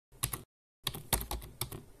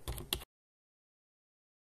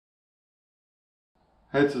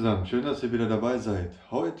Hey zusammen, schön, dass ihr wieder dabei seid.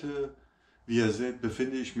 Heute, wie ihr seht,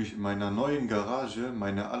 befinde ich mich in meiner neuen Garage,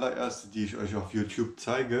 meine allererste, die ich euch auf YouTube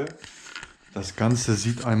zeige. Das Ganze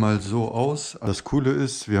sieht einmal so aus. Das Coole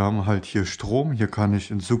ist, wir haben halt hier Strom. Hier kann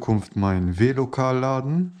ich in Zukunft mein W-Lokal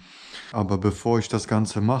laden. Aber bevor ich das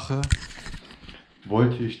Ganze mache,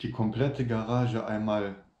 wollte ich die komplette Garage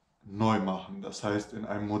einmal neu machen. Das heißt in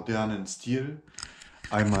einem modernen Stil.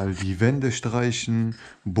 Einmal die Wände streichen,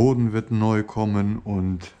 Boden wird neu kommen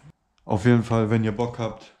und auf jeden Fall, wenn ihr Bock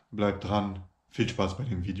habt, bleibt dran. Viel Spaß bei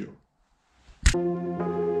dem Video.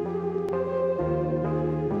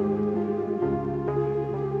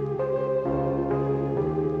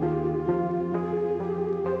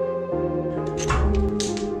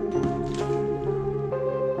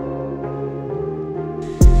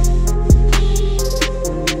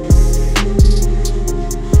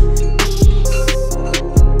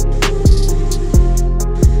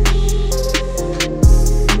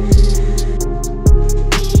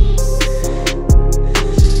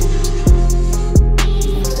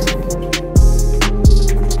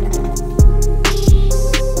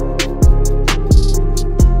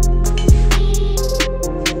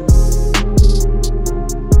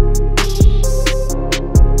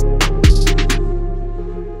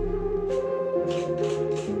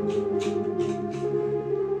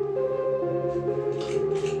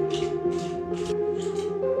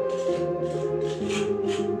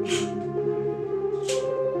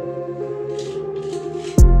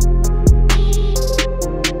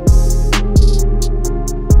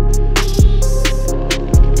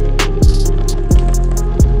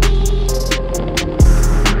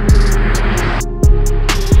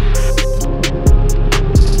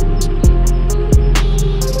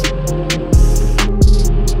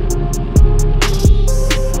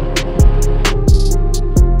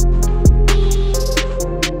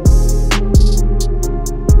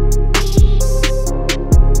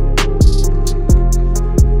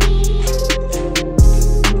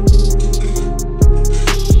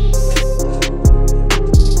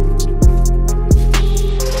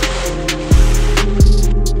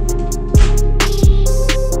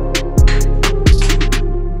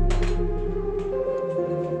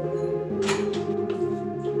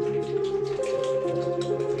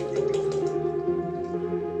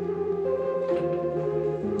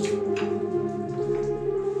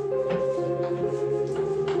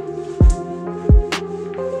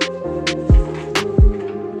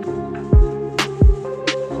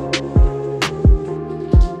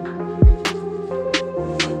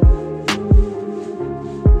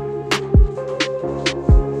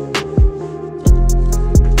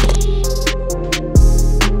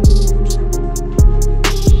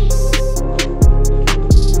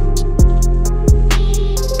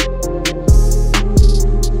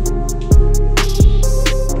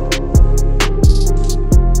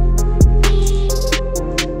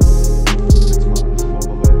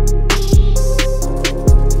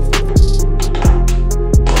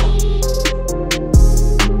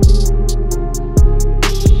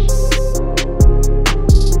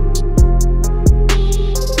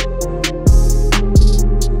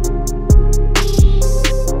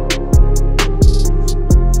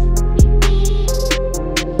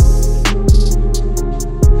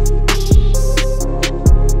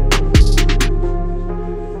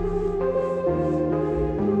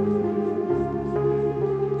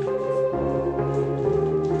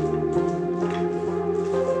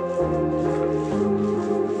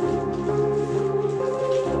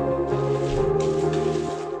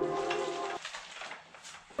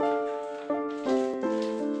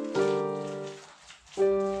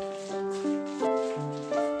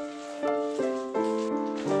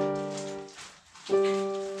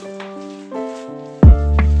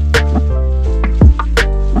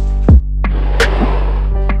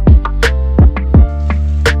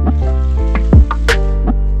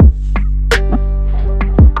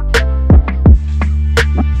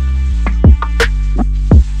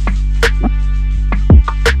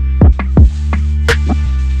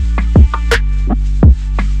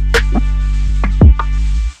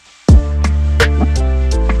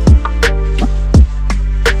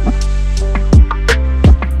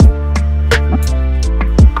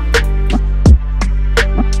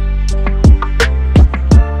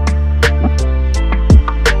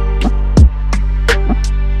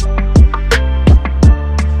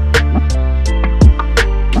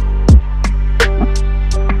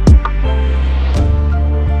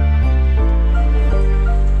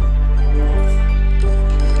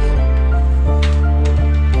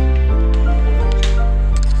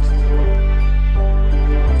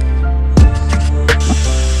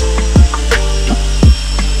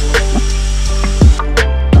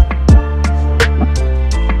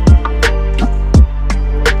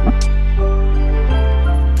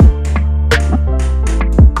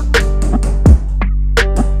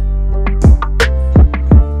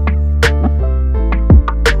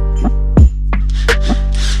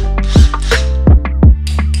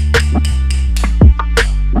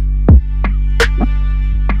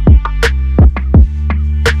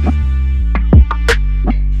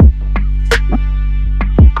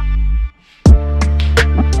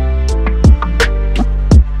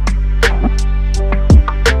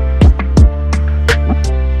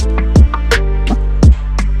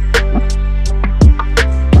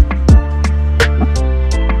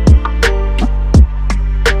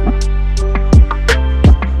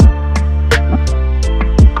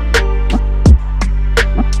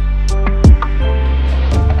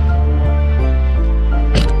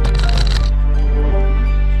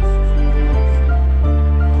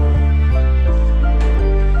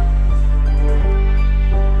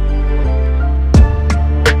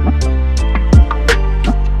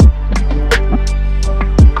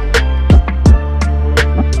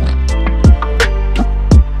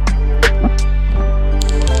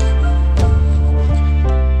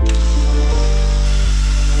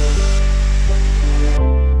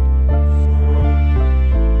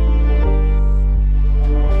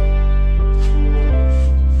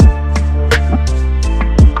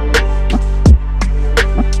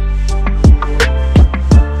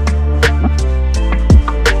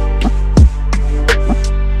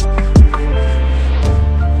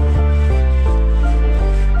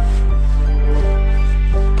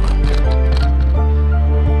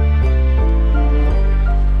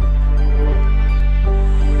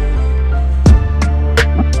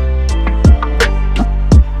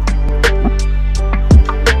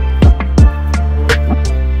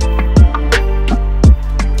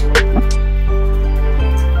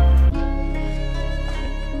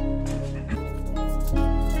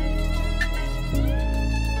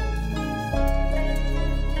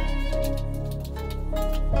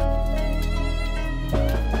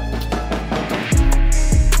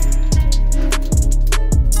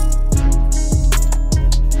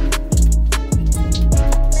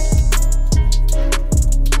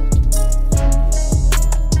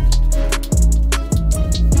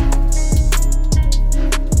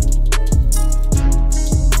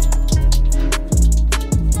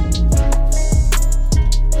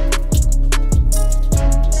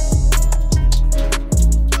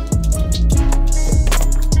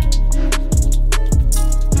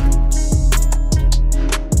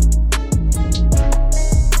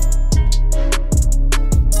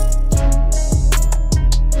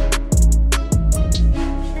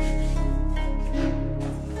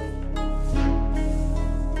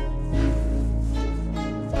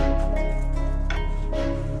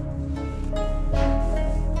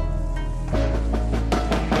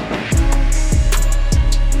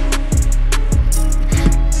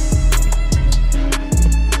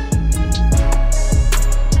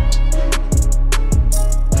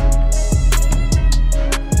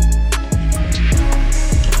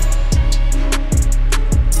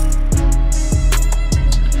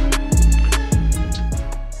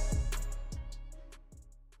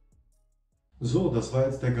 So, das war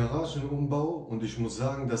jetzt der Garagenumbau und ich muss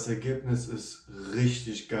sagen, das Ergebnis ist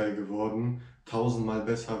richtig geil geworden. Tausendmal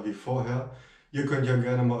besser wie vorher. Ihr könnt ja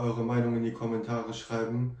gerne mal eure Meinung in die Kommentare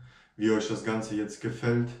schreiben, wie euch das Ganze jetzt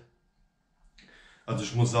gefällt. Also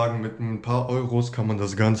ich muss sagen, mit ein paar Euros kann man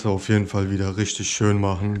das Ganze auf jeden Fall wieder richtig schön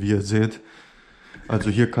machen, wie ihr seht. Also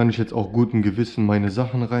hier kann ich jetzt auch guten Gewissen meine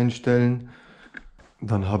Sachen reinstellen.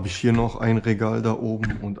 Dann habe ich hier noch ein Regal da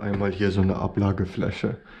oben und einmal hier so eine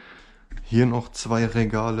Ablagefläche. Hier noch 2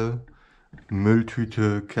 Regale,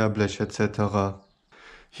 Mülltüte, Kehrblech etc.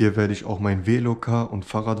 Hier werde ich auch mein Velocar und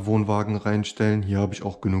Fahrradwohnwagen reinstellen. Hier habe ich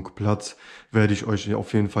auch genug Platz. Werde ich euch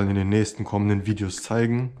auf jeden Fall in den nächsten kommenden Videos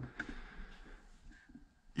zeigen.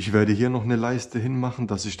 Ich werde hier noch eine Leiste hinmachen,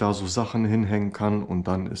 dass ich da so Sachen hinhängen kann. Und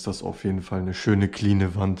dann ist das auf jeden Fall eine schöne,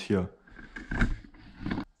 cleane Wand hier.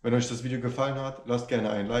 Wenn euch das Video gefallen hat, lasst gerne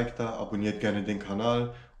ein Like da, abonniert gerne den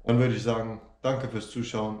Kanal. Und dann würde ich sagen, danke fürs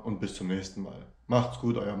Zuschauen und bis zum nächsten Mal. Macht's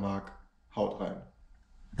gut, euer Mark. Haut rein.